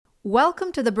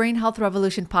Welcome to the Brain Health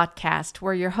Revolution podcast.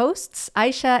 We're your hosts,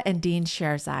 Aisha and Dean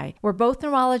Sherzai. We're both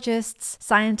neurologists,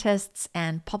 scientists,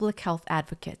 and public health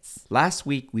advocates. Last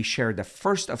week, we shared the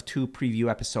first of two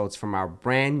preview episodes from our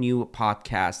brand new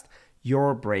podcast,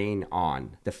 Your Brain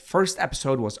On. The first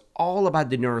episode was all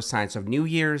about the neuroscience of New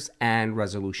Year's and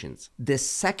resolutions. This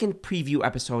second preview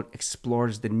episode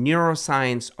explores the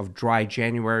neuroscience of dry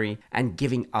January and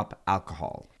giving up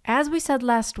alcohol. As we said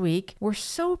last week, we're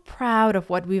so proud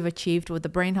of what we've achieved with the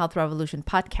Brain Health Revolution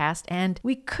podcast, and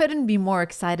we couldn't be more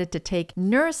excited to take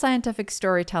neuroscientific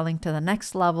storytelling to the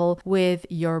next level with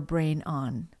Your Brain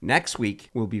On. Next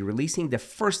week, we'll be releasing the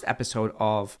first episode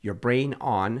of Your Brain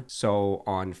On. So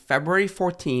on February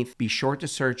 14th, be sure to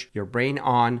search Your Brain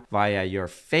On via your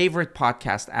favorite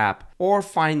podcast app or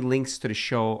find links to the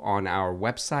show on our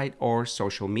website or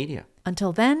social media.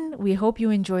 Until then, we hope you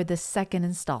enjoyed this second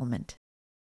installment.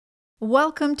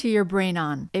 Welcome to Your Brain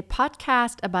On, a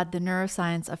podcast about the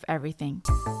neuroscience of everything.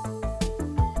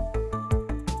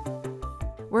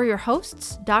 We're your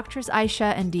hosts, Doctors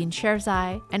Aisha and Dean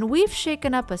Sherzai, and we've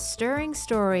shaken up a stirring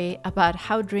story about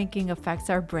how drinking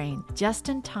affects our brain just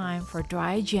in time for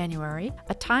dry January,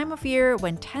 a time of year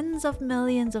when tens of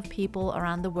millions of people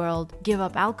around the world give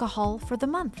up alcohol for the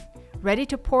month. Ready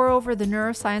to pour over the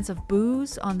neuroscience of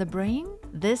booze on the brain?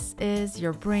 This is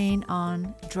Your Brain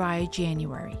On Dry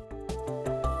January.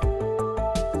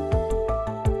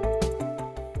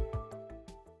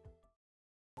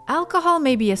 Alcohol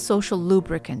may be a social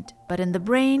lubricant, but in the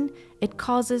brain, it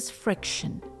causes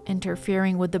friction,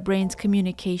 interfering with the brain's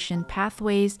communication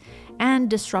pathways and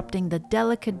disrupting the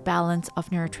delicate balance of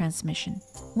neurotransmission.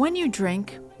 When you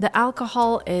drink, the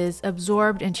alcohol is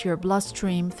absorbed into your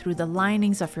bloodstream through the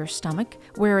linings of your stomach,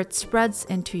 where it spreads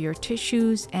into your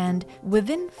tissues, and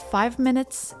within 5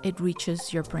 minutes, it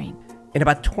reaches your brain. In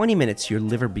about 20 minutes, your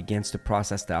liver begins to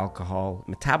process the alcohol,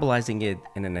 metabolizing it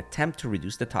in an attempt to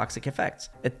reduce the toxic effects.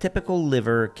 A typical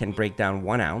liver can break down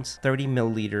 1 ounce, 30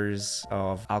 milliliters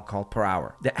of alcohol per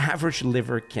hour. The average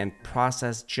liver can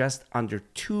process just under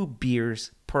 2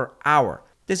 beers per hour.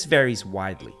 This varies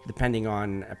widely, depending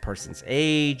on a person's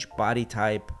age, body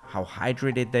type, how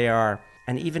hydrated they are,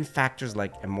 and even factors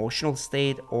like emotional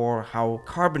state or how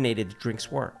carbonated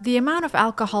drinks were. The amount of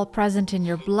alcohol present in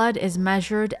your blood is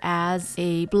measured as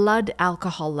a blood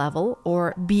alcohol level,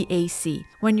 or BAC.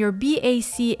 When your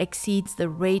BAC exceeds the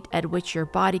rate at which your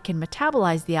body can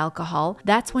metabolize the alcohol,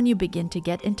 that's when you begin to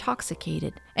get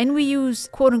intoxicated. And we use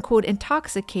quote-unquote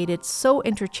intoxicated so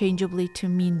interchangeably to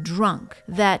mean drunk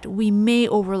that we may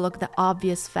overlook the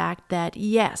obvious fact that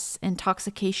yes,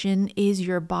 intoxication is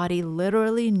your body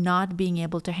literally not being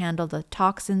able to handle the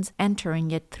toxins entering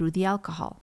it through the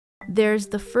alcohol. There's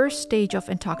the first stage of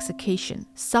intoxication,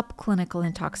 subclinical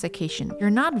intoxication. You're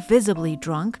not visibly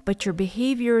drunk, but your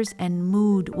behaviors and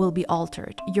mood will be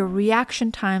altered. Your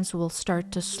reaction times will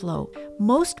start to slow.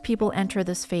 Most people enter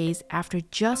this phase after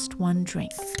just 1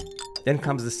 drink. Then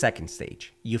comes the second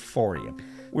stage, euphoria.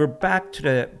 We're back to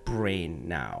the brain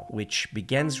now, which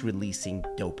begins releasing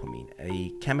dopamine,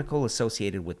 a chemical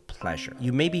associated with pleasure.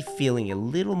 You may be feeling a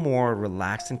little more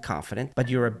relaxed and confident, but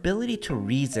your ability to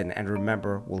reason and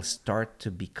remember will start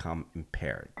to become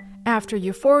impaired. After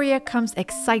euphoria comes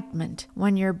excitement,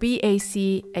 when your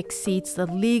BAC exceeds the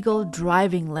legal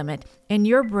driving limit. In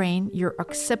your brain, your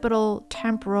occipital,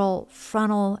 temporal,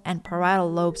 frontal, and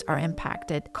parietal lobes are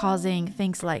impacted, causing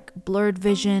things like blurred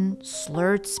vision,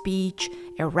 slurred speech,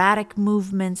 erratic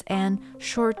movements, and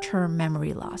short-term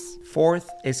memory loss.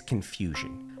 Fourth is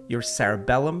confusion. Your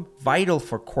cerebellum, vital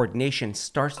for coordination,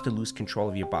 starts to lose control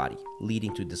of your body,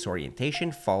 leading to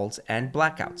disorientation, falls, and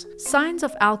blackouts. Signs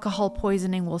of alcohol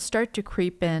poisoning will start to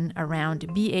creep in around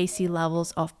BAC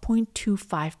levels of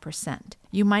 0.25%.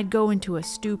 You might go into a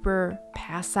stupor,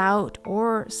 pass out,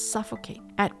 or suffocate.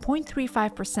 At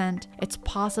 0.35%, it's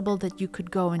possible that you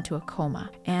could go into a coma.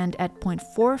 And at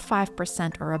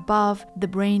 0.45% or above, the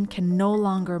brain can no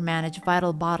longer manage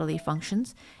vital bodily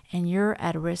functions, and you're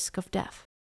at risk of death.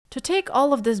 To take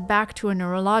all of this back to a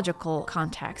neurological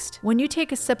context, when you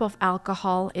take a sip of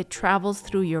alcohol, it travels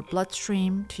through your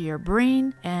bloodstream to your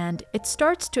brain, and it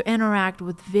starts to interact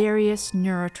with various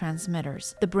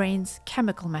neurotransmitters, the brain's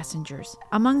chemical messengers.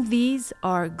 Among these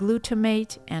are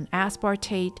glutamate and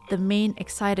aspartate, the main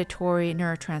excitatory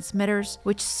neurotransmitters,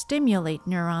 which stimulate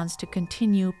neurons to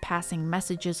continue passing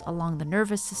messages along the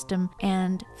nervous system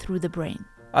and through the brain.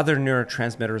 Other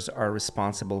neurotransmitters are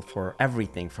responsible for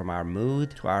everything from our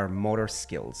mood to our motor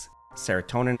skills.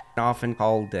 Serotonin, often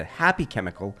called the happy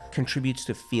chemical, contributes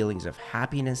to feelings of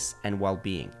happiness and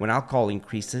well-being. When alcohol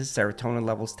increases serotonin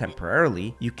levels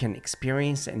temporarily, you can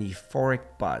experience an euphoric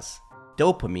buzz.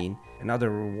 Dopamine, another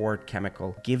reward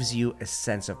chemical, gives you a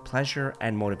sense of pleasure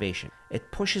and motivation.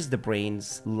 It pushes the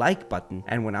brain's like button,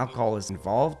 and when alcohol is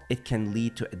involved, it can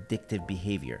lead to addictive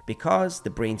behavior because the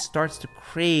brain starts to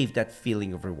crave that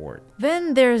feeling of reward.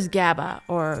 Then there's GABA,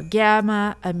 or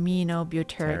gamma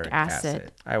aminobutyric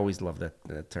acid. I always love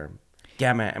that term.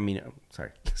 Gamma amino.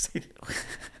 Sorry.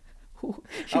 You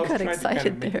got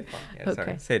excited there. Yeah,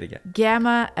 sorry. Say it again.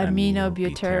 Gamma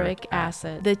aminobutyric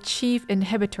acid, the chief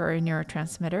inhibitory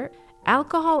neurotransmitter.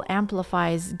 Alcohol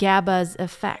amplifies GABA's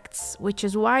effects, which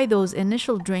is why those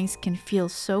initial drinks can feel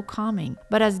so calming.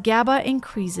 But as GABA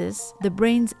increases, the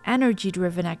brain's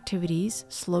energy-driven activities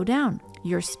slow down.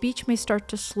 Your speech may start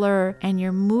to slur and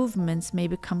your movements may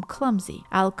become clumsy.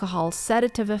 Alcohol's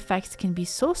sedative effects can be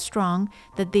so strong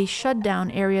that they shut down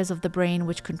areas of the brain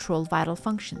which control vital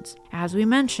functions. As we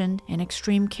mentioned, in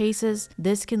extreme cases,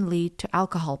 this can lead to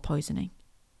alcohol poisoning.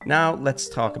 Now let's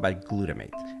talk about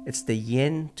glutamate. It's the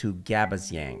yin to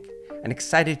GABA's yang, an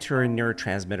excitatory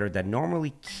neurotransmitter that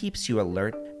normally keeps you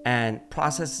alert and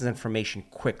processes information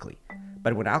quickly.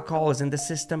 But when alcohol is in the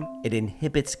system, it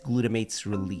inhibits glutamate's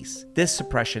release. This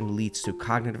suppression leads to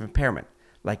cognitive impairment,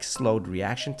 like slowed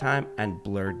reaction time and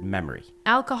blurred memory.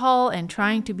 Alcohol and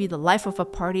trying to be the life of a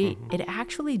party, it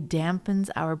actually dampens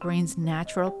our brain's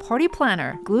natural party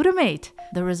planner, glutamate.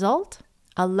 The result?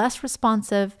 A less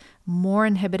responsive, more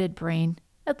inhibited brain,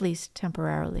 at least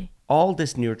temporarily. All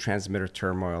this neurotransmitter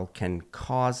turmoil can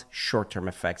cause short-term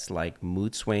effects like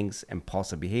mood swings,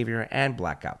 impulsive behavior, and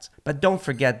blackouts. But don't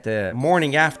forget the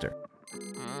morning after.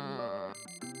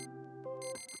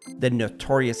 The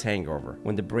notorious hangover,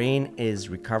 when the brain is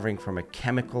recovering from a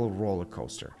chemical roller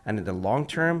coaster. And in the long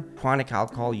term, chronic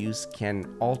alcohol use can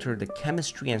alter the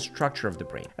chemistry and structure of the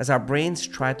brain. As our brains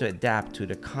try to adapt to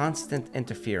the constant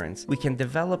interference, we can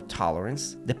develop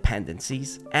tolerance,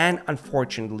 dependencies, and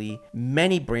unfortunately,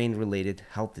 many brain-related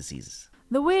health diseases.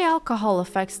 The way alcohol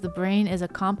affects the brain is a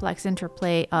complex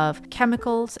interplay of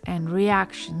chemicals and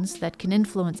reactions that can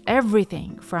influence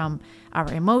everything from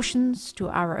our emotions to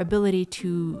our ability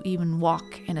to even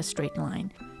walk in a straight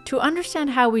line. To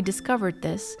understand how we discovered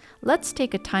this, let's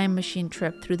take a time machine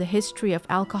trip through the history of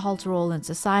alcohol's role in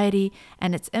society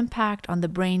and its impact on the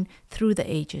brain through the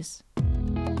ages.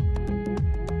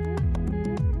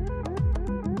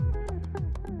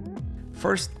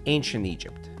 First, ancient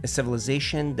Egypt, a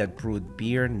civilization that brewed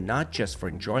beer not just for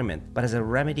enjoyment, but as a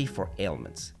remedy for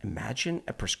ailments. Imagine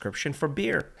a prescription for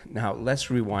beer. Now,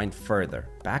 let's rewind further,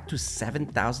 back to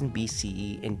 7000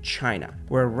 BCE in China,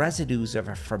 where residues of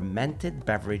a fermented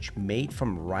beverage made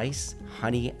from rice,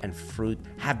 honey, and fruit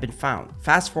have been found.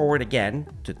 Fast forward again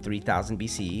to 3000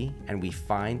 BCE, and we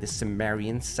find the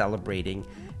Sumerians celebrating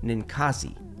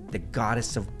Ninkasi, the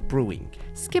goddess of brewing.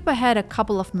 Skip ahead a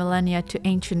couple of millennia to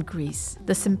ancient Greece.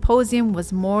 The symposium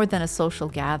was more than a social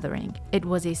gathering. It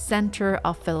was a center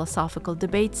of philosophical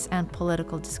debates and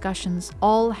political discussions,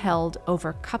 all held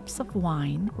over cups of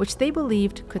wine, which they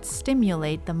believed could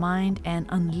stimulate the mind and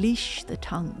unleash the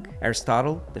tongue.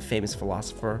 Aristotle, the famous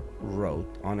philosopher,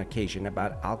 wrote on occasion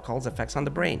about alcohol's effects on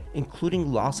the brain,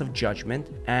 including loss of judgment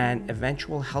and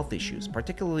eventual health issues,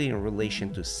 particularly in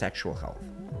relation to sexual health.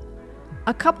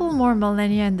 A couple more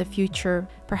millennia in the future,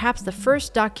 perhaps the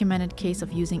first documented case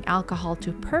of using alcohol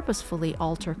to purposefully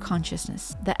alter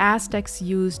consciousness. The Aztecs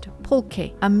used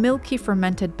pulque, a milky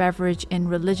fermented beverage in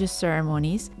religious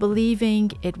ceremonies,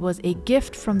 believing it was a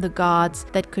gift from the gods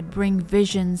that could bring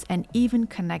visions and even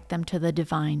connect them to the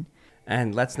divine.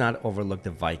 And let's not overlook the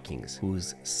Vikings,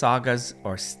 whose sagas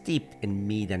are steeped in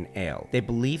mead and ale. They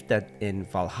believed that in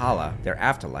Valhalla, their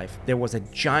afterlife, there was a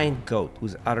giant goat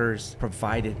whose udders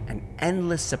provided an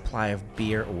endless supply of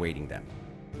beer awaiting them.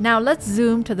 Now let's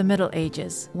zoom to the Middle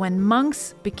Ages, when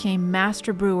monks became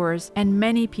master brewers and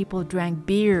many people drank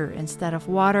beer instead of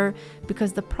water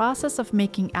because the process of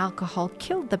making alcohol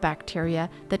killed the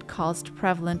bacteria that caused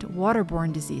prevalent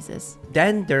waterborne diseases.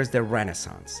 Then there's the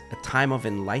Renaissance, a time of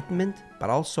enlightenment,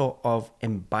 but also of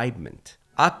imbibement.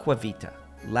 Aqua vita,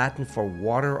 Latin for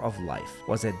water of life,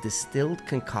 was a distilled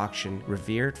concoction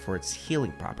revered for its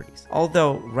healing properties.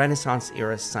 Although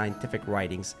Renaissance-era scientific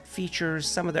writings feature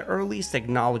some of the earliest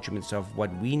acknowledgments of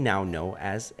what we now know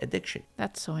as addiction.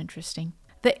 That's so interesting.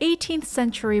 The 18th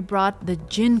century brought the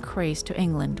gin craze to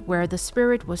England, where the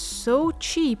spirit was so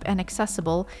cheap and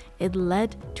accessible, it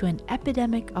led to an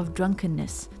epidemic of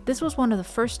drunkenness. This was one of the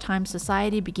first times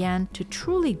society began to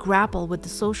truly grapple with the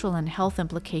social and health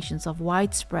implications of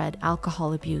widespread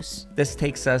alcohol abuse. This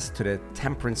takes us to the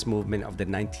temperance movement of the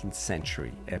 19th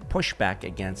century, a pushback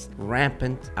against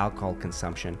rampant alcohol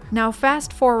consumption. Now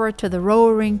fast forward to the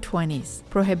Roaring 20s,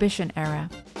 Prohibition era.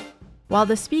 While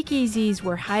the speakeasies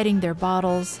were hiding their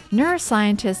bottles,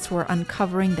 neuroscientists were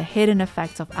uncovering the hidden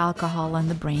effects of alcohol on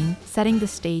the brain, setting the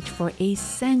stage for a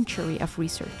century of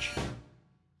research.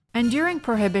 And during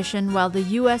Prohibition, while the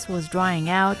US was drying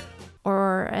out,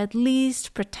 or at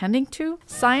least pretending to,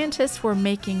 scientists were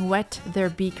making wet their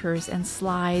beakers and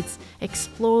slides,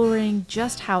 exploring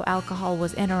just how alcohol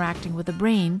was interacting with the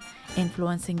brain,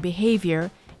 influencing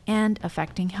behavior, and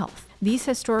affecting health. These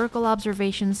historical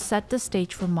observations set the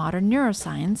stage for modern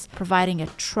neuroscience, providing a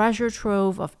treasure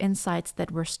trove of insights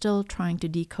that we're still trying to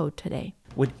decode today.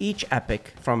 With each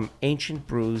epoch, from ancient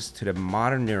brews to the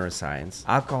modern neuroscience,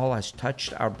 alcohol has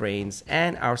touched our brains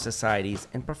and our societies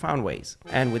in profound ways.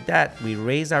 And with that, we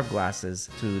raise our glasses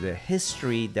to the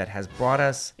history that has brought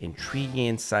us intriguing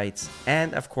insights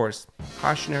and, of course,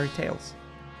 cautionary tales.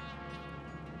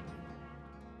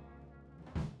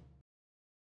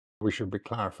 We should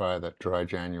clarify that Dry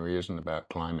January isn't about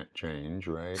climate change,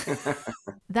 right?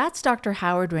 That's Dr.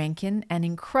 Howard Rankin, an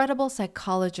incredible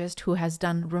psychologist who has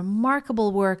done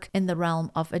remarkable work in the realm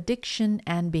of addiction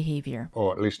and behavior.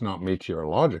 Or at least not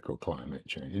meteorological climate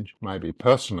change, maybe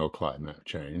personal climate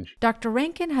change. Dr.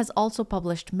 Rankin has also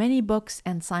published many books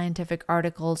and scientific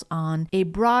articles on a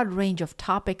broad range of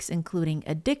topics, including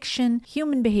addiction,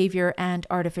 human behavior, and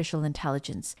artificial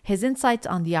intelligence. His insights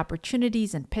on the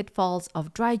opportunities and pitfalls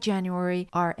of Dry January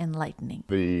are enlightening.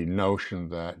 The notion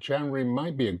that January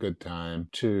might be a good time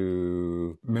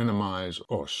to minimize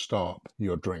or stop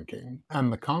your drinking.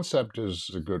 And the concept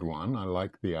is a good one. I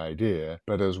like the idea.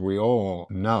 But as we all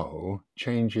know,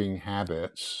 changing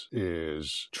habits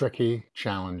is tricky,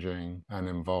 challenging, and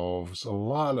involves a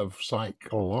lot of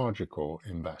psychological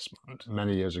investment.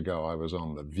 Many years ago, I was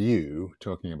on The View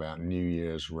talking about New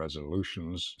Year's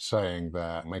resolutions, saying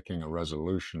that making a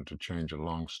resolution to change a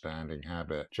long-standing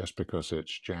habit just because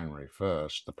it's January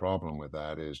 1st, the problem with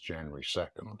that is January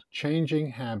 2nd.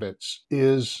 Changing habits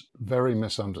is very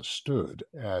misunderstood,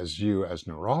 as you as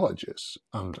neurologists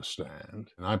understand.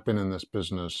 And I've been in this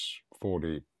business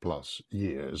 40 plus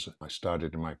years. I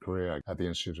started in my career at the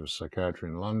Institute of Psychiatry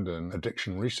in London,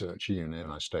 Addiction Research Unit,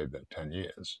 and I stayed there 10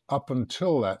 years. Up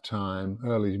until that time,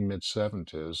 early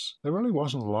mid-70s, there really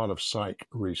wasn't a lot of psych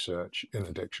research in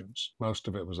addictions. Most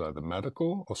of it was either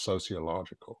medical or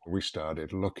sociological. We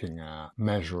started looking at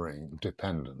measuring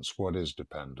dependence. What is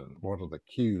dependent? What are the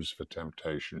cues for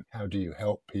temptation? How do you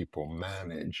help people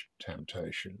manage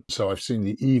temptation? So I've seen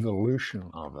the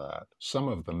evolution of that. Some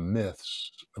of the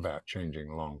myths about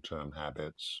changing long-term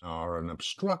habits are an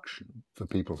obstruction for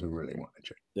people who really want to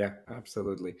change. Yeah,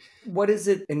 absolutely. What is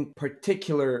it in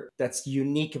particular that's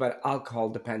unique about alcohol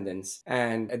dependence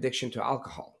and addiction to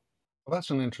alcohol? Well,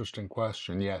 that's an interesting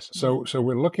question, yes. So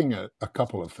we're looking at a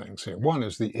couple of things here. One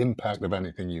is the impact of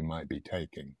anything you might be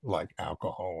taking, like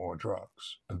alcohol or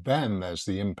drugs. But then there's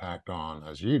the impact on,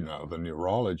 as you know, the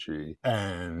neurology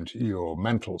and your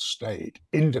mental state,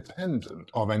 independent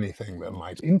of anything that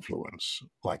might influence,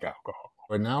 like alcohol.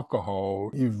 In alcohol,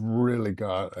 you've really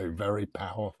got a very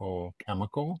powerful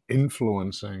chemical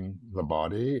influencing the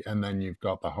body, and then you've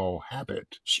got the whole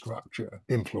habit structure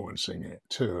influencing it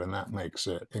too, and that makes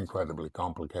it incredibly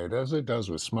complicated, as it does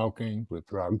with smoking, with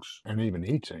drugs, and even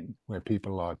eating, where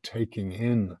people are taking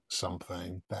in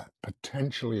something that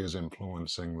potentially is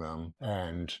influencing them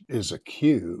and is a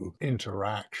cue,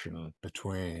 interaction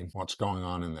between what's going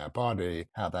on in their body,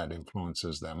 how that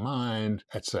influences their mind,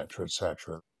 etc.,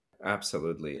 etc.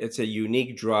 Absolutely. It's a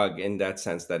unique drug in that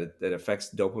sense that it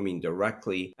affects dopamine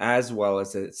directly, as well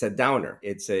as it's a downer.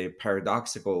 It's a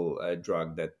paradoxical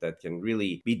drug that can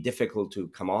really be difficult to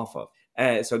come off of.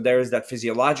 So there's that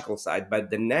physiological side, but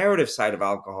the narrative side of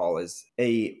alcohol is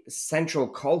a central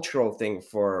cultural thing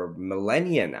for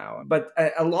millennia now. But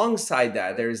alongside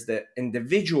that, there's the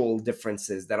individual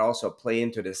differences that also play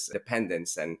into this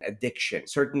dependence and addiction.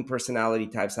 Certain personality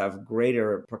types have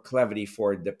greater proclivity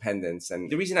for dependence. And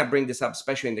the reason I bring this up,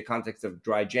 especially in the context of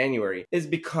Dry January, is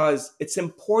because it's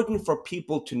important for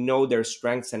people to know their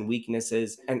strengths and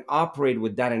weaknesses and operate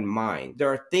with that in mind. There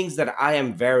are things that I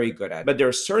am very good at, but there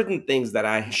are certain things that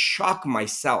I shock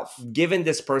myself, given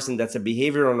this person that's a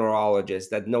behavioral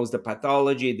neurologist that knows the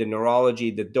pathology, the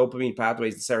neurology, the dopamine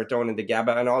pathways, the serotonin, the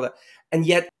GABA, and all that. And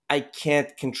yet I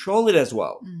can't control it as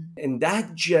well. And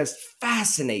that just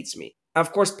fascinates me.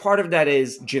 Of course, part of that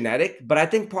is genetic, but I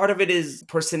think part of it is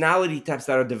personality types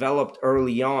that are developed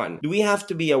early on. Do we have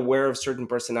to be aware of certain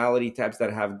personality types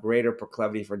that have greater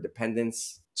proclivity for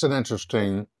dependence? It's an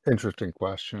interesting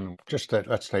question.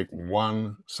 Let's take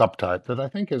one subtype that I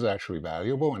think is actually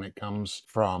valuable, and it comes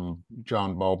from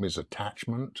John Bowlby's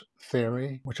attachment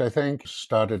theory, which I think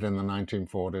started in the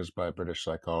 1940s by a British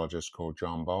psychologist called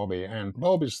John Bowlby. And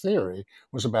Bowlby's theory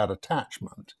was about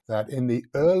attachment, that in the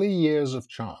early years of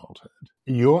childhood,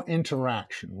 your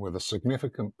interaction with the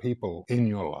significant people in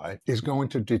your life is going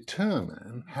to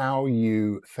determine how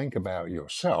you think about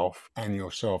yourself and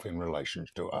yourself in relation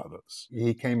to others.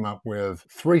 He came up with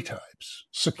 3 types.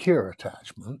 Secure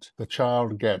attachment. The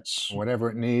child gets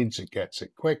whatever it needs, it gets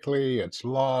it quickly, it's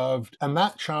loved, and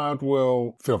that child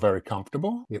will feel very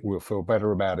comfortable. It will feel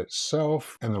better about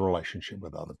itself and the relationship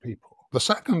with other people. The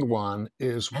second one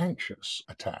is anxious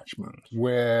attachment,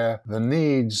 where the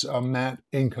needs are met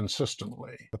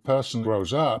inconsistently. The person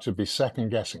grows up to be second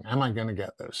guessing, am I going to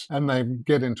get this? And they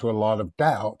get into a lot of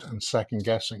doubt and second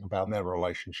guessing about their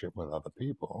relationship with other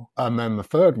people. And then the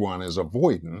third one is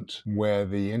avoidant, where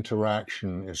the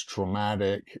interaction is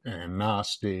traumatic and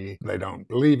nasty. They don't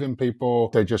believe in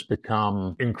people. They just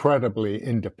become incredibly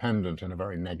independent in a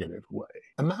very negative way.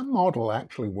 And that model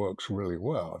actually works really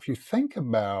well. If you think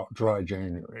about dry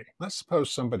January, let's suppose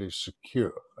somebody's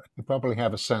secure. They probably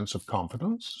have a sense of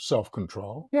confidence,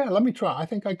 self-control. Yeah, let me try. I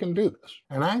think I can do this.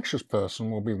 An anxious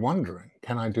person will be wondering,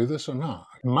 can I do this or not?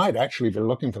 Might actually be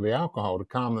looking for the alcohol to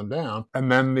calm them down.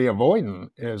 And then the avoidant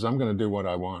is, I'm going to do what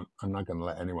I want. I'm not going to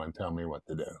let anyone tell me what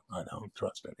to do. I don't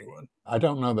trust anyone. I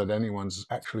don't know that anyone's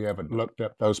actually ever looked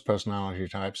at those personality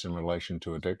types in relation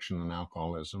to addiction and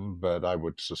alcoholism, but I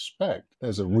would suspect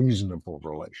there's a reasonable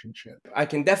relationship. I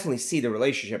can definitely see the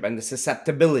relationship and the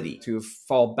susceptibility to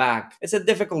fall back. It's a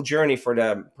difficult journey for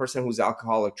the person who's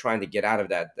alcoholic trying to get out of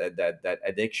that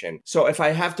addiction. So if I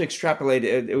have to extrapolate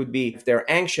it, it would be if they're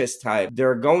anxious type,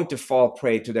 they're going to fall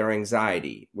prey to their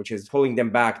anxiety, which is pulling them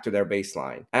back to their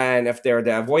baseline. And if they're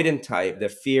the avoidant type, the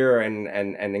fear and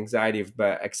anxiety of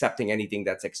accepting anything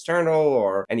that's external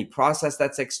or any process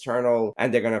that's external,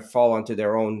 and they're going to fall onto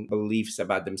their own beliefs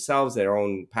about themselves, their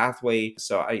own pathway.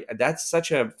 So that's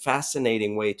such a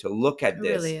fascinating way to look at It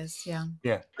this. really is, yeah.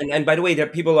 Yeah. And by the way,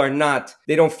 that people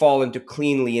they don't fall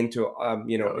cleanly into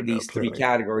these 3 clearly.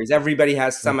 categories. Everybody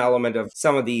has some element of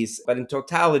some of these, but in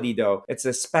totality, though, it's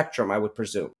a spectrum, I would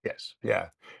presume. Yes, yeah.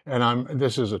 And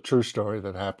this is a true story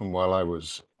that happened while I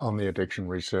was on the addiction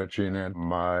research unit.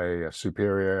 My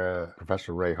superior,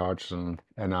 Professor Ray Hodgson,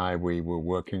 and we were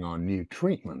working on new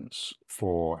treatments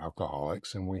for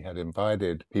alcoholics, and we had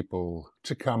invited people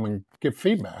to come and give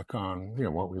feedback on,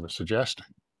 what we were suggesting.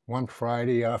 One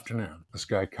Friday afternoon, this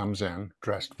guy comes in,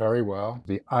 dressed very well,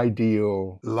 the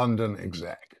ideal London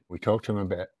exec. We talked to him a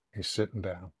bit. He's sitting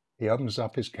down. He opens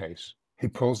up his case. He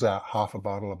pulls out half a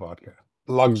bottle of vodka,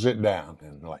 lugs it down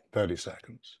in like 30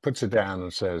 seconds, puts it down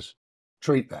and says,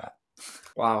 treat that.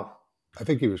 Wow. I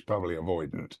think he was probably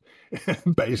avoidant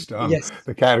based on Yes.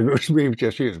 the categories we've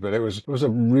just used, but it was a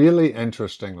really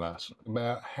interesting lesson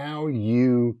about how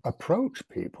you approach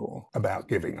people about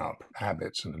giving up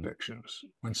habits and addictions.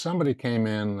 When somebody came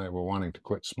in, they were wanting to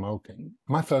quit smoking.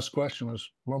 My first question was,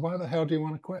 well, why the hell do you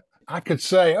want to quit? I could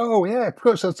say, oh yeah, of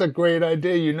course, that's a great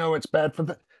idea. It's bad for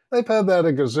They've heard that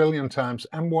a gazillion times.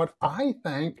 And what I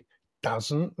think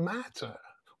doesn't matter.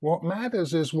 What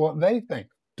matters is what they think.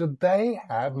 Do they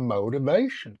have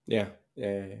motivation? Yeah.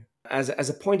 As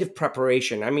a point of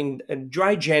preparation, I mean,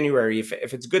 dry January,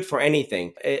 if it's good for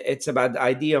anything, it's about the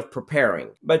idea of preparing,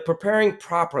 but preparing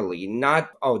properly, not,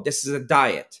 this is a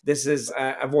diet, this is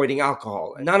avoiding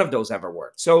alcohol. None of those ever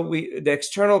work. So the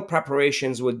external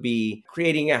preparations would be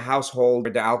creating a household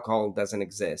where the alcohol doesn't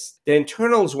exist. The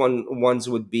internals ones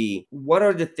would be, what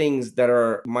are the things that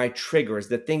are my triggers,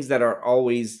 the things that are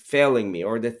always failing me,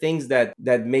 or the things that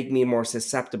make me more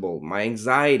susceptible, my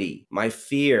anxiety, my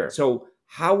fear. So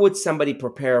how would somebody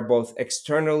prepare both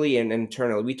externally and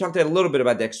internally? We talked a little bit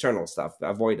about the external stuff,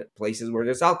 avoid places where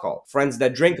there's alcohol, friends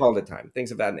that drink all the time,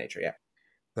 things of that nature, yeah.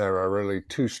 There are really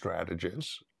 2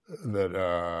 strategies that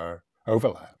are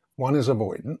overlap. One is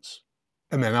avoidance,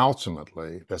 and then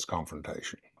ultimately there's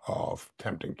confrontation of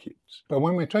tempting cues. But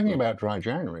when we're talking about dry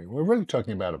January, we're really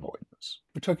talking about avoidance.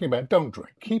 We're talking about don't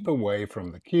drink. Keep away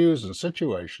from the cues and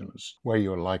situations where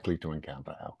you're likely to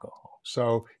encounter alcohol.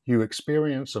 So you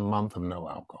experience a month of no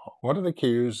alcohol. What are the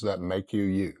cues that make you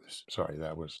use? Sorry,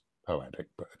 that was poetic,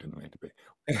 but I didn't mean to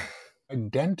be.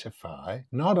 Identify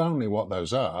not only what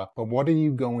those are, but what are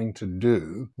you going to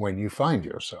do when you find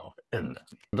yourself in them?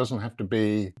 It doesn't have to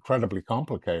be incredibly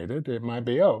complicated. It might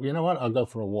be, you know what, I'll go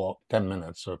for a walk 10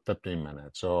 minutes or 15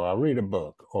 minutes, or I'll read a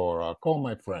book, or I'll call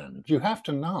my friend. You have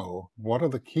to know what are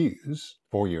the cues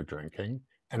for your drinking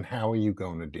and how are you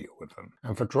going to deal with them.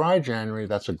 And for dry January,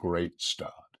 that's a great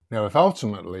start. Now, if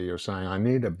ultimately you're saying, I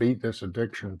need to beat this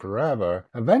addiction forever,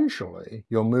 eventually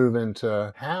you'll move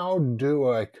into how do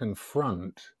I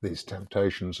confront these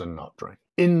temptations and not drink?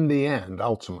 In the end,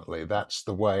 ultimately, that's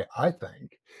the way I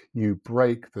think you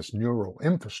break this neural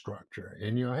infrastructure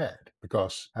in your head.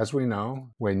 Because as we know,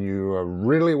 when you are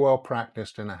really well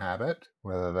practiced in a habit,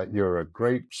 whether that you're a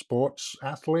great sports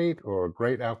athlete or a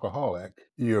great alcoholic,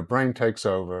 your brain takes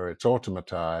over, it's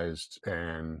automatized,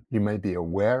 and you may be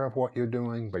aware of what you're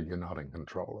doing, but you're not in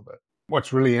control of it.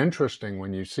 What's really interesting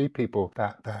when you see people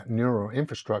that neural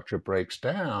infrastructure breaks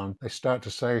down, they start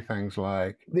to say things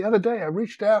like, the other day I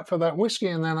reached out for that whiskey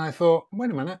and then I thought,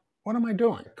 wait a minute, what am I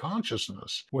doing?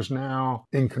 Consciousness was now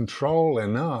in control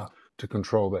enough to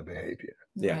control their behavior.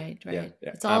 Yeah, Right, yeah, right. yeah,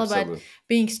 It's all about absolutely.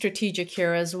 being strategic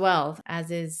here as well,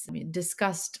 as is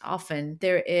discussed often.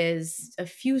 There is a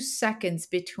few seconds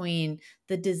between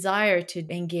the desire to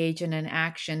engage in an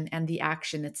action and the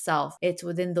action itself. It's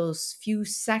within those few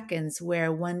seconds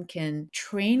where one can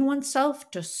train oneself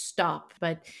to stop.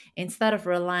 But instead of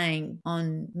relying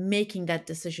on making that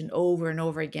decision over and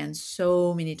over again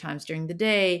so many times during the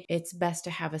day, it's best to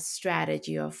have a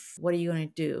strategy of what are you going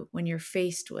to do when you're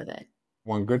faced with it.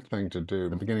 One good thing to do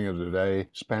at the beginning of the day,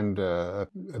 spend a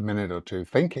minute or two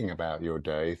thinking about your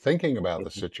day, thinking about the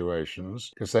Mhm.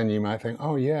 situations, because then you might think,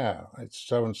 oh, yeah, it's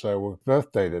so and so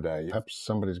birthday today. Perhaps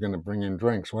somebody's going to bring in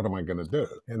drinks. What am I going to do?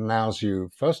 It allows you,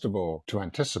 first of all, to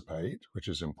anticipate, which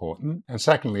is important. And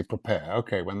secondly, prepare.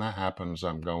 Okay, when that happens,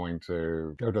 I'm going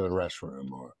to go to the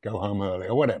restroom or go home early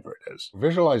or whatever it is.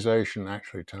 Visualization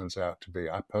actually turns out to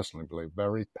be, I personally believe,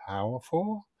 very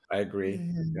powerful I agree.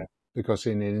 Mhm. Yeah. because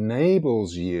it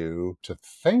enables you to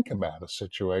think about a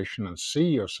situation and see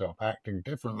yourself acting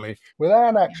differently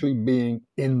without Yeah. actually being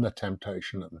in the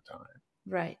temptation at the time.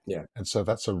 Right. Yeah. And so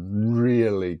that's a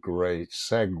really great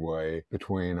segue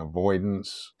between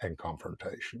avoidance and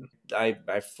confrontation. I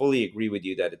fully agree with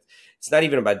you that it's not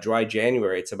even about dry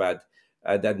January. It's about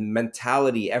that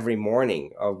mentality every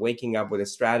morning of waking up with a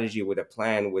strategy, with a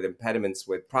plan, with impediments,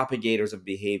 with propagators of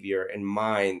behavior in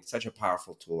mind. Such a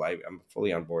powerful tool. I'm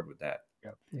fully on board with that.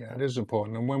 Yeah, it is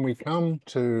important. And when we come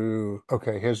to,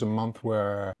 okay, here's a month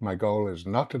where my goal is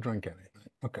not to drink anything.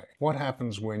 Okay, what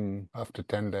happens when after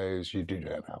 10 days you do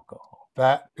have alcohol?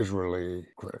 That is really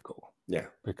critical Yeah.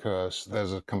 because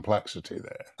there's a complexity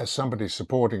there. As somebody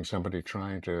supporting somebody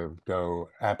trying to go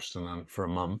abstinent for a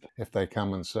month, if they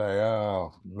come and say,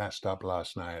 oh, messed up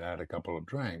last night, I had a couple of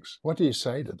drinks, what do you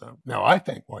say to them? Now, I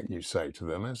think what you say to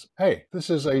them is, hey, this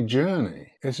is a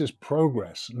journey. This is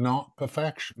progress, not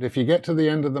perfection. If you get to the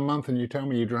end of the month and you tell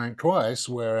me you drank twice,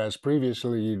 whereas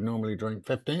previously you'd normally drink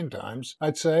 15 times,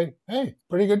 I'd say, hey,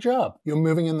 pretty good job. You're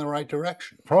moving in the right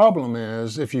direction. Problem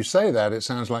is, if you say that, it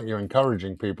sounds like you're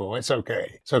encouraging people. It's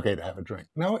okay. It's okay to have a drink.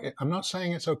 No, I'm not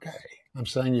saying it's okay. I'm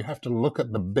saying you have to look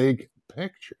at the big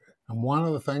picture. And one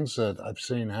of the things that I've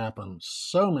seen happen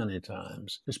so many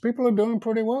times is people are doing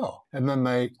pretty well. And then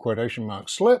they, quotation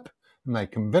marks, slip and they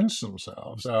convince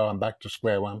themselves, oh, I'm back to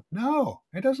square one. No,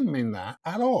 it doesn't mean that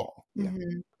at all. Yeah.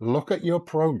 Mhm. Look at your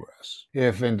progress.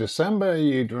 If in December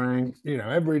you drank,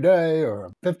 every day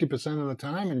or 50% of the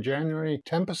time, in January,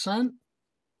 10%,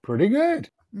 pretty good.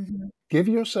 Mhm. Give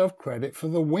yourself credit for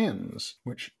the wins,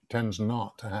 which tends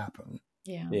not to happen.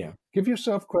 Yeah. Yeah. Give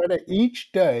yourself credit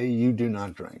each day you do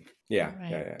not drink. Yeah.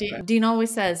 Right. Yeah. Yeah. Dean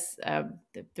always says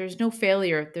there's no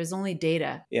failure, there's only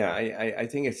data. Yeah, I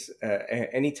think it's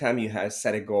anytime you have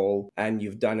set a goal and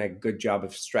you've done a good job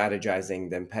of strategizing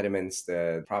the impediments,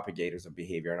 the propagators of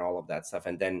behavior, and all of that stuff,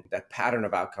 and then that pattern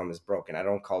of outcome is broken. I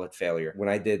don't call it failure. When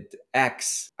I did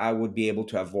X, I would be able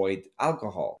to avoid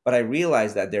alcohol, but I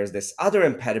realized that there's this other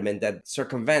impediment that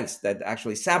circumvents, that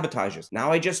actually sabotages.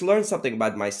 Now I just learned something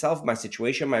about myself, my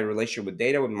situation, my relationship with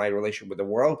data, with my relationship with the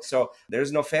world. So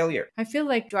there's no failure. I feel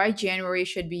like dry January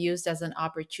should be used as an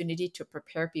opportunity to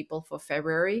prepare people for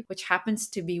February, which happens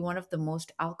to be one of the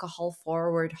most alcohol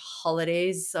forward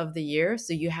holidays of the year.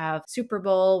 So you have Super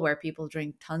Bowl where people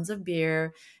drink tons of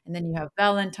beer, and then you have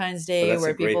Valentine's So Day that's a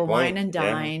where great people wine point. and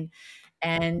Yeah. dine.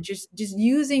 And just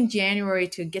using January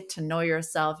to get to know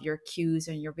yourself, your cues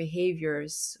and your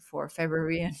behaviors for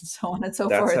February and so on and so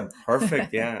That's forth. a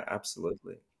perfect, yeah,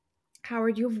 absolutely.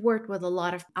 Howard, you've worked with a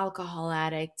lot of alcohol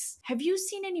addicts. Have you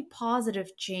seen any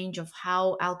positive change of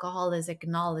how alcohol is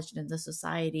acknowledged in the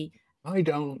society? I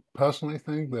don't personally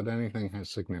think that anything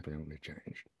has significantly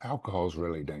changed. Alcohol is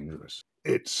really dangerous.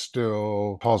 It's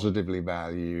still positively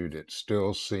valued. It's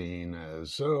still seen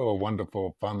as a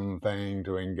wonderful, fun thing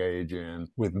to engage in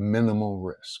with minimal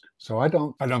risk. So I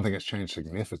don't think it's changed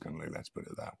significantly. Let's put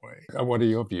it that way. What are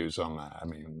your views on that? I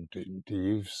mean, do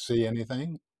you see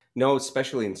anything? No,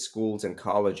 especially in schools and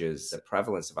colleges, the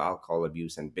prevalence of alcohol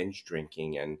abuse and binge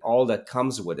drinking and all that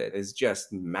comes with it is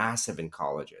just massive in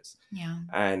colleges. Yeah.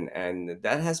 And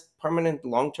that has permanent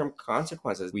long-term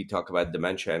consequences. We talk about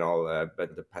dementia and all that,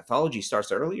 but the pathology starts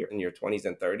earlier in your 20s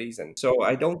and 30s. And so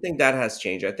I don't think that has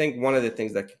changed. I think one of the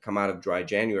things that could come out of Dry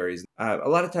January is a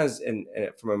lot of times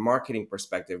from a marketing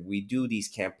perspective, we do these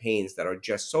campaigns that are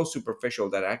just so superficial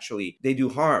that actually they do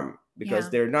harm because Yeah.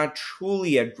 they're not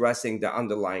truly addressing the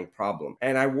underlying problem.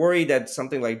 And I worry that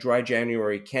something like Dry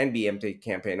January can be empty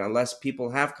campaign unless people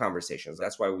have conversations.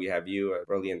 That's why we have you, a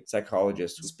brilliant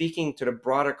psychologist, who's speaking to the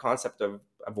broader concept of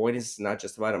avoidance is not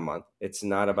just about a month. It's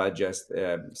not about just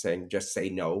saying, just say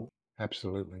no.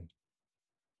 Absolutely.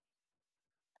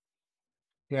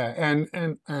 Yeah,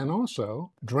 and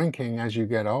also drinking as you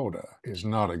get older is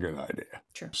not a good idea.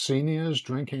 True. Seniors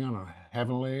drinking on a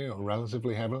heavily or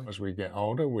relatively heavily as we get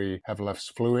older, we have less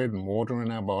fluid and water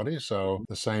in our body, so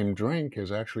the same drink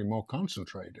is actually more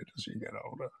concentrated as you get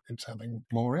older. It's having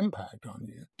more impact on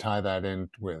you. Tie that in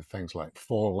with things like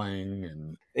falling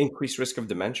and Increased risk of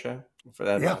dementia, for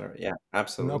that yeah, matter. Yeah, no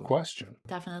absolutely. question.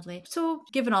 Definitely. So,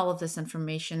 given all of this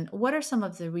information, what are some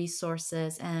of the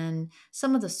resources and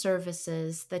some of the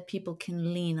services that people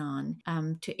can lean on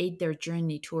to aid their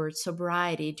journey towards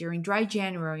sobriety during Dry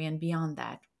January and beyond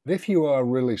that? If you are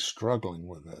really struggling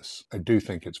with this, I do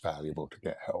think it's valuable to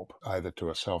get help, either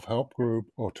to a self-help group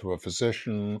or to a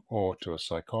physician or to a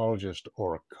psychologist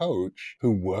or a coach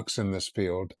who works in this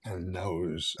field and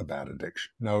knows about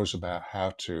addiction, knows about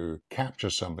how to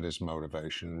capture somebody's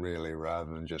motivation really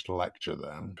rather than just lecture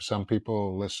them. Some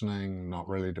people listening, not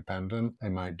really dependent, they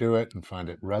might do it and find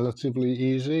it relatively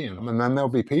easy. And then there'll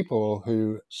be people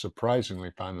who surprisingly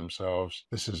find themselves,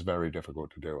 this is very difficult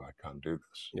to do. I can't do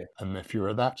this. Yeah. And if you're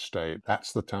at that state,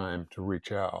 that's the time to reach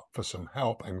out for some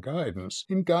help and guidance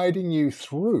in guiding you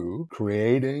through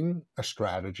creating a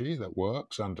strategy that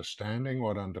works, understanding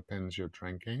what underpins your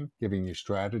drinking, giving you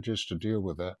strategies to deal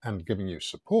with it, and giving you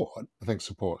support. I think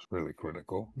support's really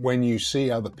critical. When you see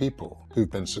other people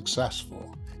who've been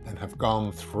successful and have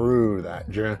gone through that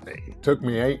journey, it took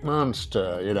me 8 months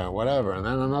to, whatever, and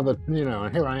then another,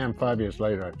 and here I am 5 years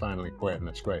later, I finally quit, and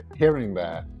it's great. Hearing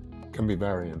that can be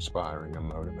very inspiring and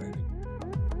motivating.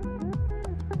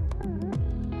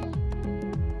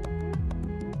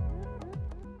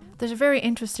 There's a very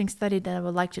interesting study that I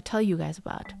would like to tell you guys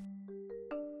about.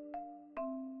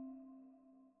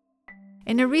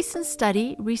 In a recent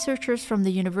study, researchers from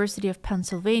the University of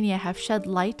Pennsylvania have shed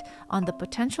light on the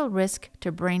potential risk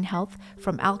to brain health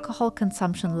from alcohol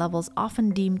consumption levels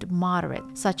often deemed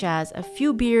moderate, such as a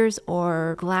few beers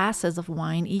or glasses of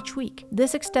wine each week.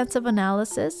 This extensive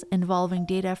analysis, involving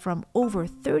data from over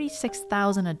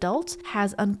 36,000 adults,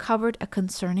 has uncovered a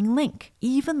concerning link.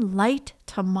 Even light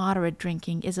to moderate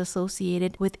drinking is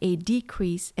associated with a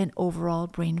decrease in overall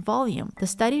brain volume. The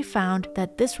study found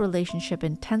that this relationship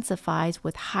intensifies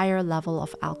with higher level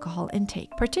of alcohol intake.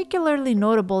 Particularly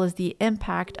notable is the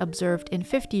impact observed in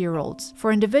 50-year-olds.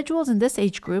 For individuals in this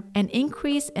age group, an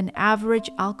increase in average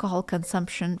alcohol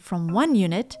consumption from 1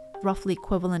 unit, roughly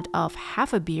equivalent of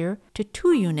half a beer, to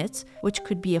 2 units, which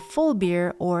could be a full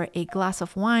beer or a glass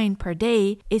of wine per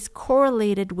day, is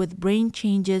correlated with brain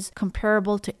changes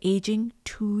comparable to aging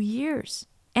 2 years.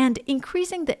 And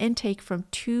increasing the intake from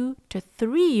 2 to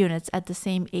 3 units at the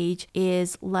same age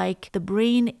is like the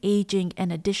brain aging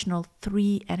an additional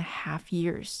 3.5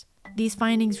 years. These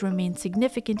findings remain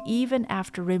significant even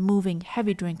after removing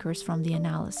heavy drinkers from the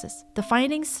analysis. The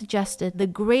findings suggested the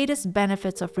greatest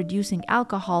benefits of reducing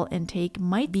alcohol intake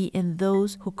might be in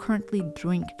those who currently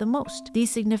drink the most.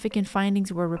 These significant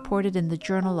findings were reported in the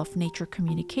Journal of Nature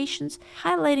Communications,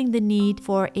 highlighting the need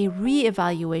for a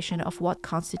re-evaluation of what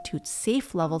constitutes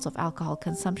safe levels of alcohol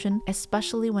consumption,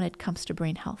 especially when it comes to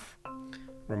brain health.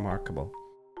 Remarkable.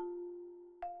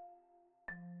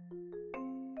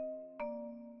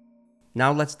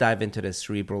 Now let's dive into the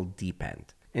cerebral deep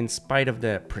end. In spite of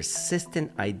the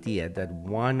persistent idea that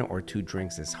 1 or 2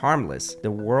 drinks is harmless,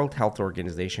 the World Health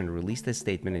Organization released a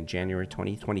statement in January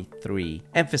 2023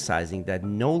 emphasizing that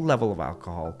no level of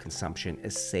alcohol consumption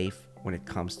is safe when it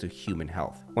comes to human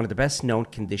health. One of the best known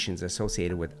conditions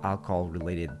associated with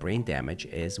alcohol-related brain damage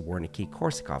is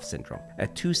Wernicke-Korsakoff syndrome, a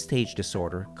 2-stage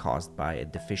disorder caused by a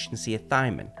deficiency of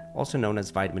thiamine, also known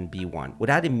as vitamin B1.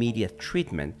 Without immediate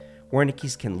treatment,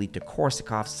 Wernicke's can lead to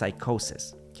Korsakoff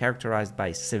psychosis, characterized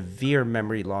by severe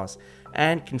memory loss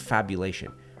and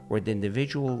confabulation, where the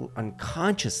individual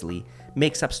unconsciously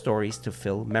makes up stories to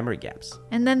fill memory gaps.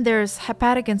 And then there's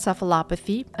hepatic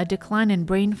encephalopathy, a decline in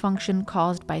brain function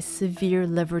caused by severe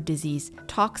liver disease.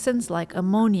 Toxins like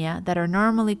ammonia that are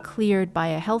normally cleared by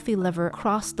a healthy liver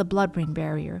cross the blood-brain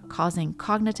barrier, causing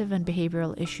cognitive and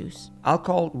behavioral issues.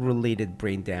 Alcohol-related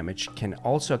brain damage can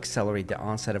also accelerate the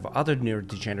onset of other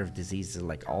neurodegenerative diseases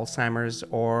like Alzheimer's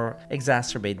or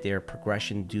exacerbate their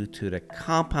progression due to the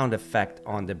compound effect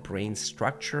on the brain's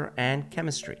structure and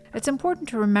chemistry. It's important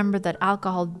to remember that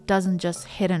alcohol doesn't just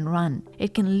hit and run.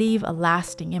 It can leave a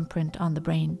lasting imprint on the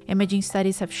brain. Imaging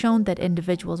studies have shown that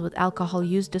individuals with alcohol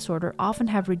use disorder often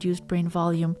have reduced brain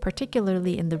volume,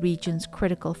 particularly in the regions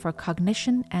critical for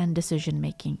cognition and decision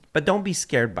making. But don't be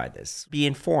scared by this. Be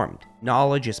informed.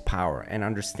 Knowledge is power, and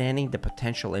understanding the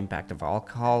potential impact of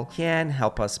alcohol can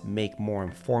help us make more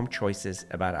informed choices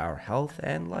about our health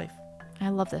and life. I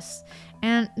love this.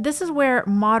 And this is where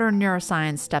modern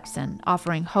neuroscience steps in,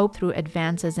 offering hope through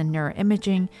advances in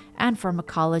neuroimaging and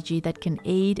pharmacology that can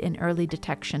aid in early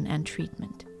detection and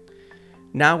treatment.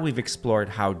 Now we've explored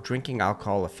how drinking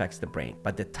alcohol affects the brain,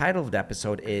 but the title of the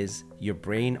episode is Your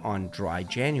Brain on Dry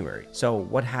January. So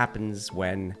what happens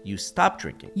when you stop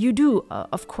drinking? You do,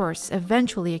 of course,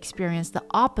 eventually experience the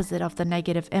opposite of the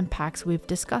negative impacts we've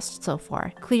discussed so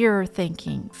far. Clearer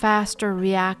thinking, faster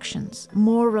reactions,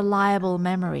 more reliable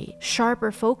memory,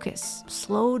 sharper focus,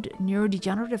 slowed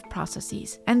neurodegenerative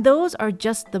processes. And those are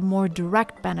just the more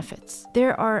direct benefits.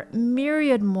 There are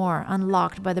myriad more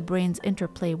unlocked by the brain's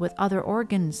interplay with other organs,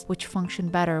 which function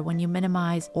better when you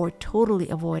minimize or totally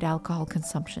avoid alcohol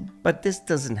consumption. But this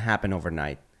doesn't happen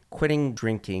overnight. Quitting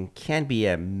drinking can be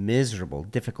a miserable,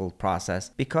 difficult process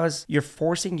because you're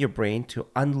forcing your brain to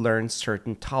unlearn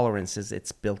certain tolerances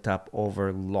it's built up over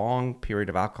a long period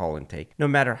of alcohol intake, no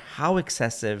matter how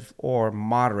excessive or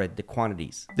moderate the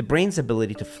quantities. The brain's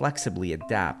ability to flexibly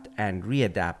adapt and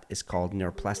readapt is called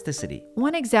neuroplasticity.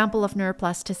 One example of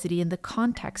neuroplasticity in the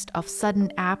context of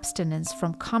sudden abstinence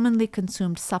from commonly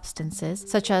consumed substances,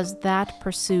 such as that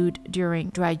pursued during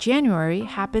dry January,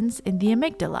 happens in the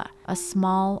amygdala, a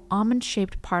small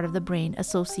almond-shaped part of the brain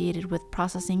associated with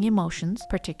processing emotions,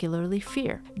 particularly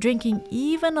fear. Drinking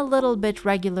even a little bit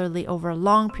regularly over a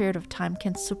long period of time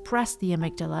can suppress the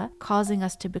amygdala, causing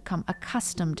us to become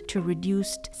accustomed to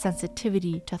reduced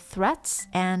sensitivity to threats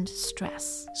and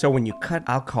stress. So when you cut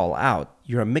alcohol out,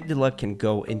 your amygdala can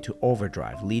go into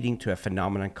overdrive, leading to a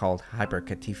phenomenon called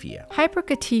hyperkatifia.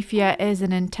 Hyperkatifia is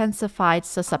an intensified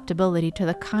susceptibility to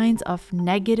the kinds of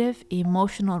negative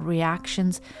emotional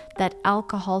reactions that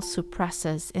alcohol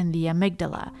suppresses in the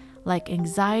amygdala, like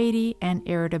anxiety and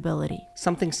irritability.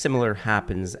 Something similar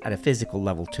happens at a physical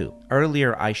level too.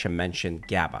 Earlier, Aisha mentioned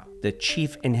GABA, the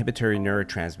chief inhibitory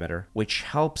neurotransmitter, which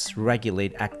helps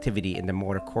regulate activity in the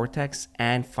motor cortex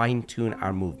and fine-tune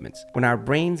our movements. When our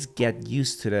brains get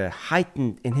used to the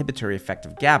heightened inhibitory effect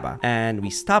of GABA and we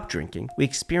stop drinking, we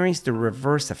experience the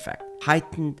reverse effect,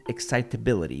 heightened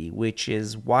excitability, which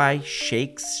is why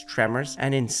shakes, tremors,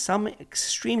 and in some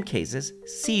extreme cases,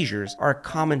 seizures are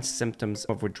common symptoms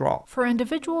of withdrawal. For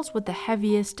individuals with the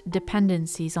heaviest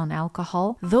dependencies on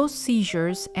alcohol, those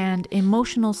seizures and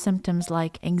emotional symptoms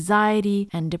like anxiety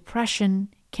and depression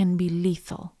can be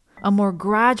lethal. A more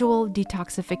gradual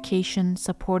detoxification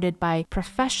supported by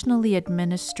professionally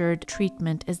administered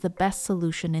treatment is the best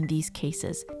solution in these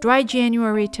cases. Dry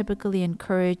January typically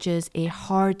encourages a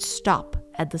hard stop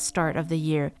at the start of the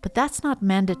year, but that's not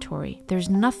mandatory. There's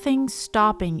nothing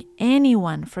stopping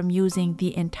anyone from using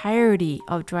the entirety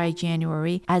of dry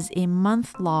January as a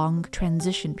month-long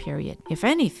transition period. If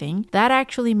anything, that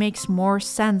actually makes more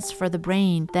sense for the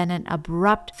brain than an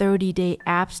abrupt 30-day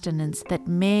abstinence that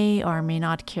may or may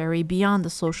not carry beyond the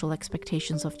social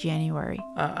expectations of January.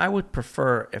 I would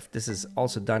prefer if this is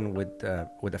also done with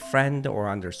a friend or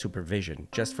under supervision,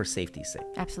 just for safety's sake.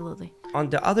 Absolutely. On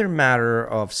the other matter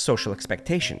of social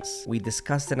expectations, we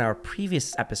discussed in our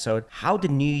previous episode how the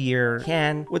new year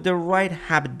can, with the right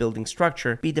habit-building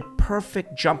structure, be the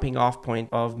perfect jumping-off point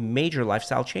of major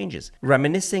lifestyle changes.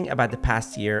 Reminiscing about the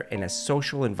past year in a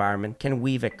social environment can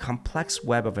weave a complex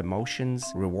web of emotions,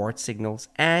 reward signals,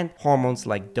 and hormones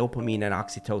like dopamine and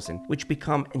oxytocin, which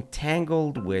become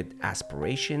entangled with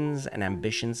aspirations and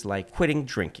ambitions like quitting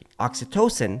drinking.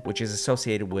 Oxytocin, which is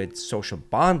associated with social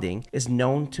bonding, is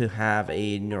known to have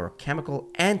a neurochemical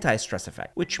anti-stress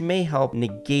effect, which may help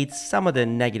negate some of the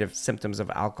negative symptoms of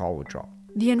alcohol withdrawal.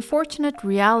 The unfortunate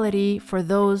reality for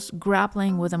those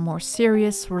grappling with a more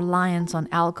serious reliance on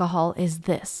alcohol is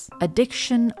this: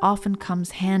 addiction often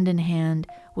comes hand in hand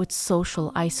with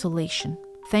social isolation.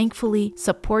 Thankfully,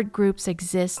 support groups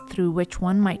exist through which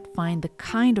one might find the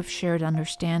kind of shared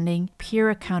understanding, peer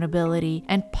accountability,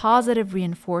 and positive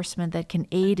reinforcement that can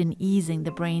aid in easing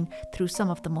the brain through some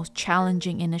of the most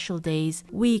challenging initial days,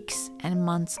 weeks, and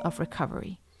months of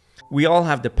recovery. We all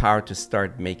have the power to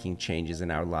start making changes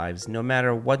in our lives, no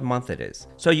matter what month it is.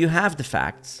 So you have the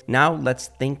facts. Now let's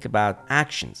think about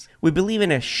actions. We believe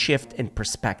in a shift in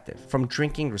perspective, from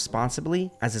drinking responsibly,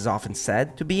 as is often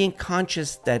said, to being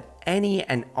conscious that any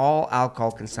and all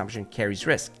alcohol consumption carries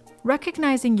risk.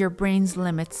 Recognizing your brain's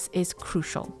limits is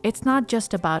crucial. It's not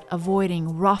just about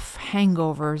avoiding rough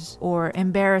hangovers or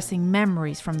embarrassing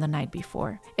memories from the night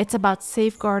before. It's about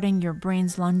safeguarding your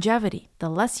brain's longevity. The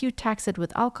less you tax it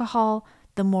with alcohol,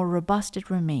 the more robust it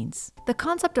remains. The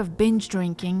concept of binge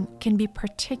drinking can be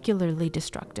particularly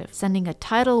destructive, sending a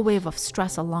tidal wave of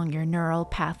stress along your neural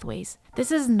pathways. This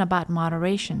isn't about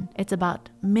moderation, it's about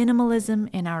minimalism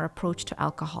in our approach to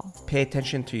alcohol. Pay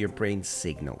attention to your brain's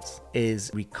signals.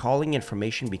 Is recalling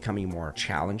information becoming more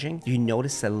challenging? Do you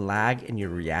notice a lag in your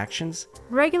reactions?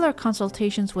 Regular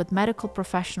consultations with medical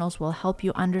professionals will help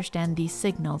you understand these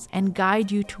signals and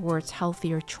guide you towards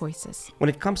healthier choices. When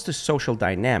it comes to social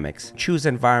dynamics, choose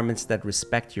environments that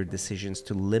respect your decisions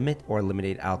to limit or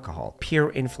eliminate alcohol. Peer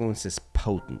influence is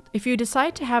potent. If you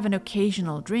decide to have an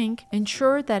occasional drink,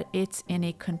 ensure that it's in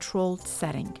a controlled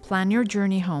setting. Plan your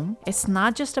journey home. It's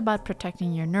not just about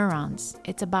protecting your neurons,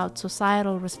 it's about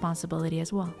societal responsibility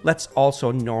as well. Let's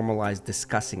also normalize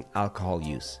discussing alcohol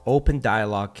use. Open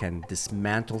dialogue can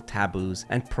dismantle taboos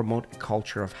and promote a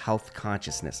culture of health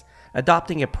consciousness.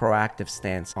 Adopting a proactive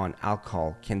stance on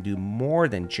alcohol can do more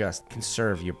than just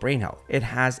conserve your brain health. It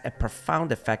has a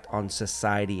profound effect on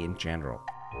society in general.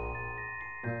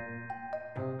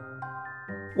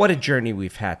 What a journey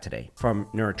we've had today, from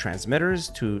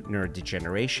neurotransmitters to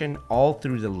neurodegeneration, all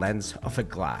through the lens of a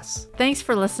glass. Thanks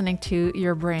for listening to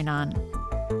Your Brain On.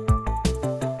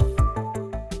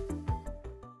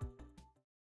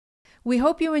 We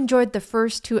hope you enjoyed the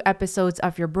first 2 episodes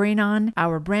of Your Brain On,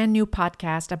 our brand new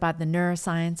podcast about the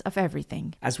neuroscience of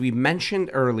everything. As we mentioned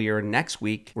earlier, next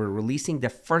week, we're releasing the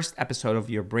first episode of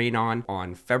Your Brain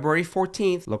On February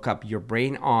 14th. Look up Your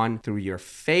Brain On through your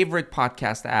favorite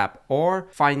podcast app or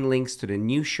find links to the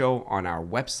new show on our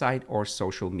website or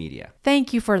social media.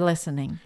 Thank you for listening.